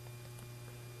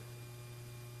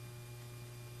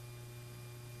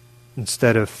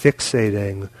 Instead of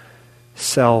fixating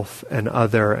self and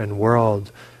other and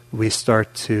world, we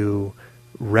start to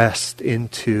rest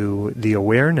into the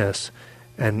awareness.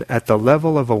 And at the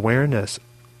level of awareness,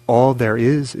 all there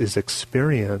is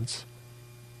experience.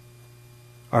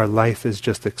 Our life is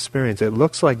just experience. It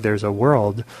looks like there's a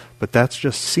world, but that's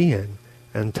just seeing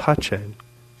and touching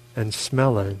and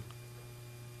smelling.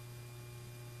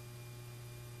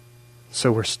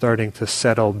 So we're starting to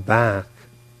settle back.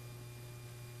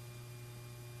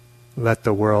 Let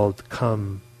the world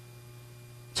come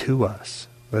to us.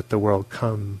 Let the world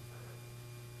come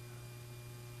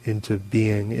into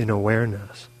being in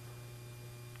awareness.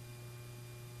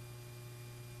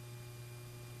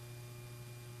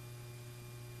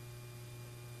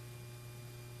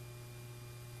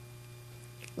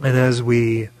 And as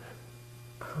we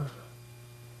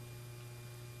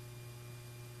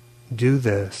do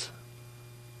this,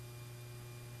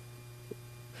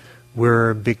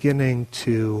 we're beginning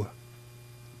to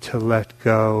let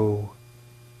go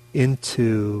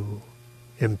into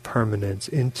impermanence,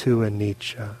 into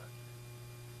anicca,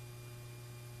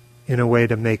 in a way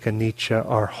to make anicca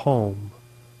our home.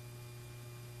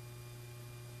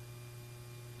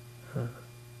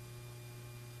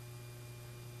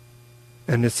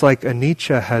 And it's like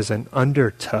anicca has an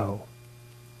undertow.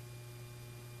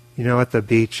 At the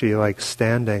beach, you're like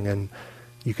standing and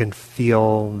you can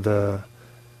feel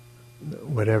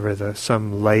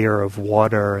some layer of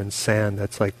water and sand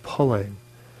that's like pulling.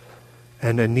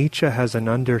 And anicca has an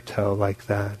undertow like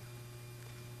that.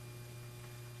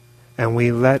 And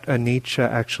we let anicca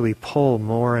actually pull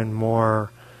more and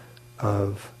more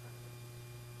of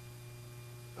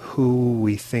who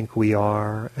we think we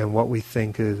are and what we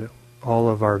think is all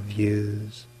of our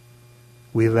views.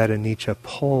 We let anicca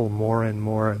pull more and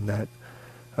more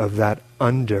of that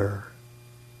under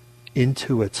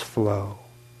into its flow.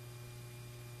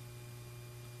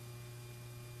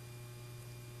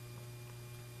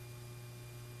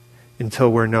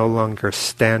 Until we're no longer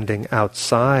standing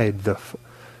outside the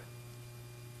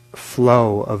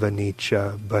flow of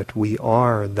anicca, but we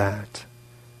are that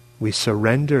we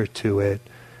surrender to it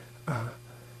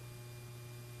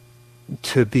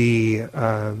to be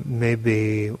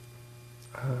maybe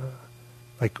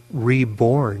like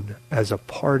reborn as a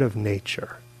part of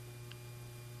nature.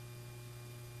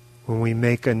 When we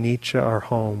make anicca our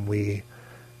home, we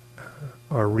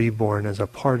are reborn as a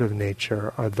part of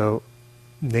nature, although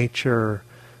nature,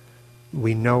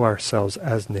 we know ourselves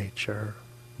as nature,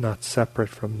 not separate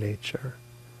from nature.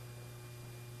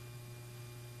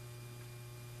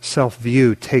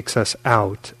 Self-view takes us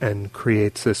out and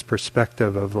creates this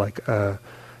perspective of like a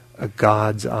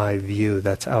God's eye view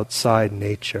that's outside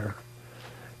nature.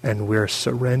 And we're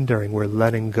surrendering, we're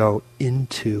letting go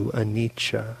into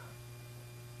anicca.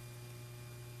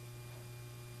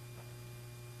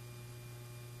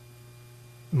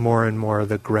 More and more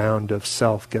the ground of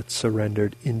self gets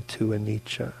surrendered into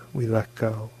anicca. We let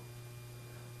go.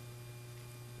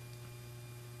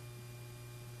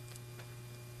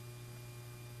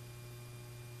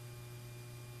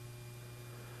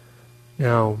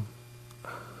 Now,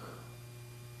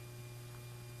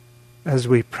 as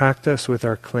we practice with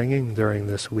our clinging during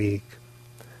this week,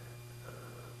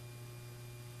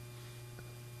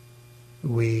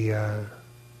 we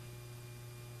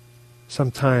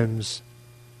sometimes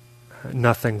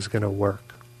nothing's going to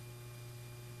work.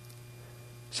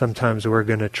 Sometimes we're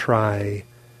going to try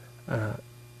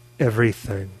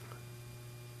everything.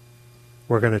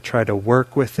 We're going to try to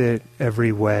work with it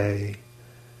every way.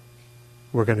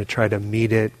 We're going to try to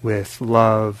meet it with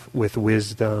love, with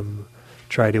wisdom,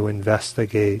 try to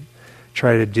investigate,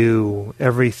 try to do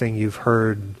everything you've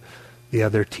heard the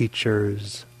other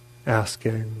teachers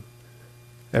asking,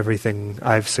 everything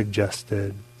I've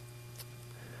suggested.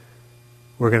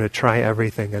 We're going to try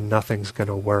everything and nothing's going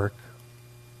to work.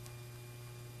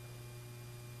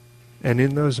 And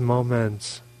in those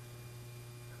moments,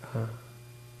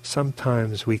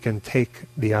 sometimes we can take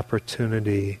the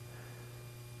opportunity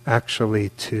actually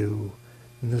to,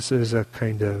 and this is a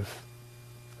kind of,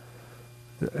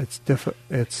 it's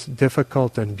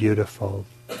difficult and beautiful,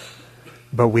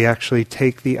 but we actually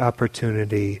take the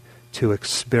opportunity to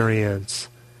experience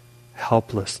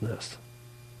helplessness.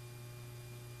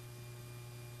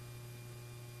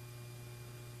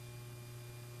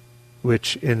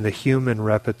 Which in the human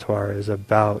repertoire is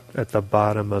about at the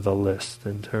bottom of the list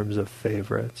in terms of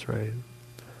favorites, right?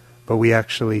 But we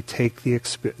actually take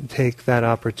that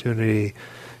opportunity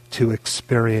to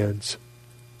experience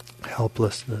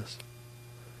helplessness,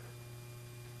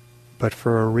 but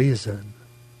for a reason.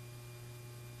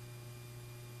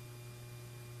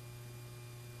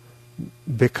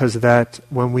 Because that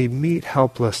when we meet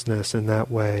helplessness in that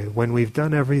way, when we've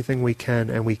done everything we can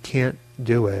and we can't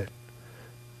do it,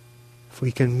 if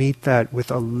we can meet that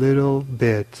with a little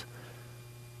bit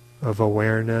of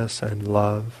awareness and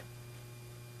love,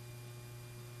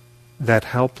 that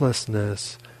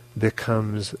helplessness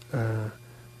becomes a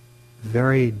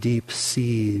very deep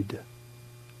seed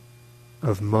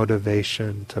of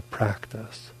motivation to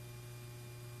practice,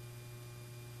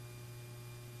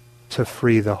 to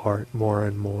free the heart more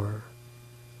and more.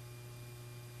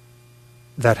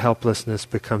 That helplessness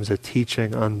becomes a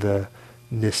teaching on the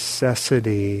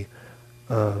necessity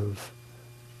of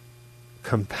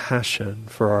compassion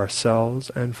for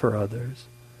ourselves and for others.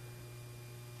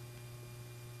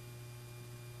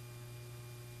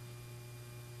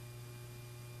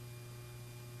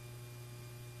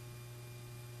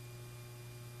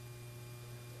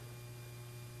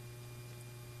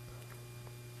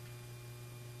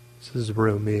 This is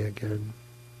Rumi again.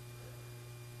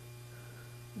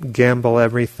 Gamble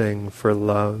everything for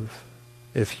love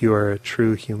if you are a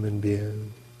true human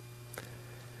being.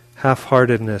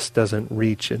 Half-heartedness doesn't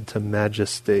reach into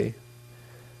majesty.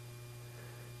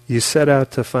 You set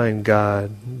out to find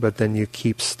God, but then you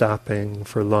keep stopping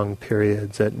for long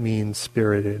periods at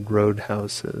mean-spirited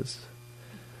roadhouses.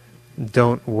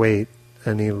 Don't wait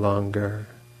any longer.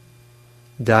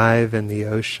 Dive in the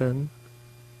ocean.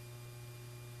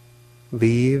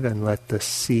 Leave and let the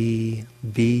sea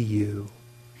be you.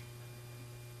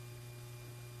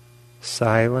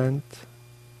 Silent,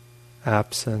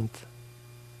 absent,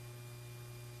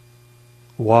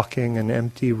 walking an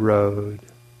empty road,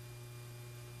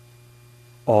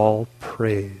 all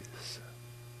praise.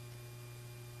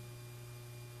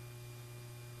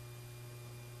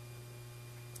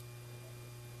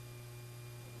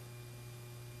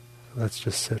 Let's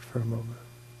just sit for a moment.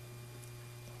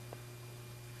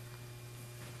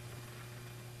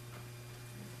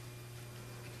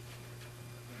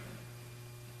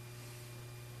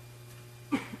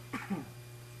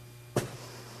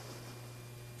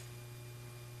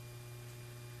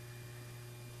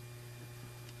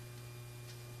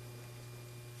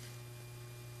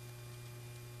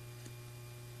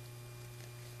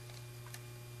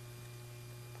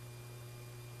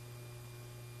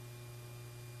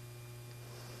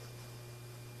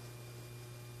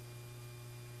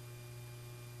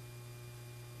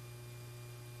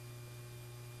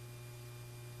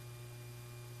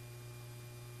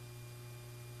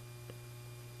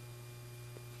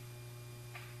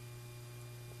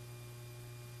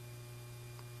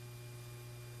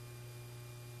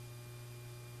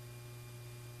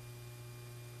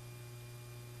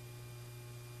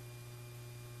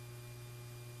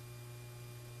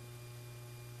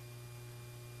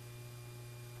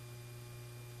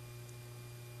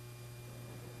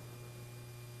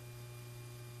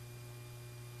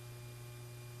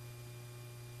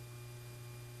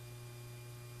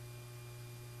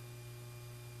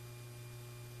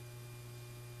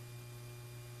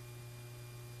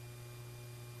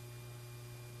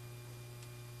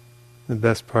 The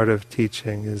best part of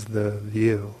teaching is the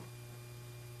view.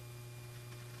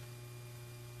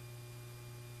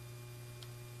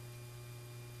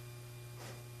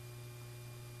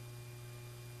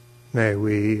 May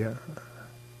we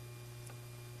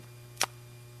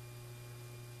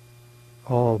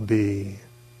all be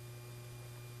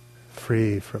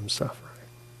free from suffering.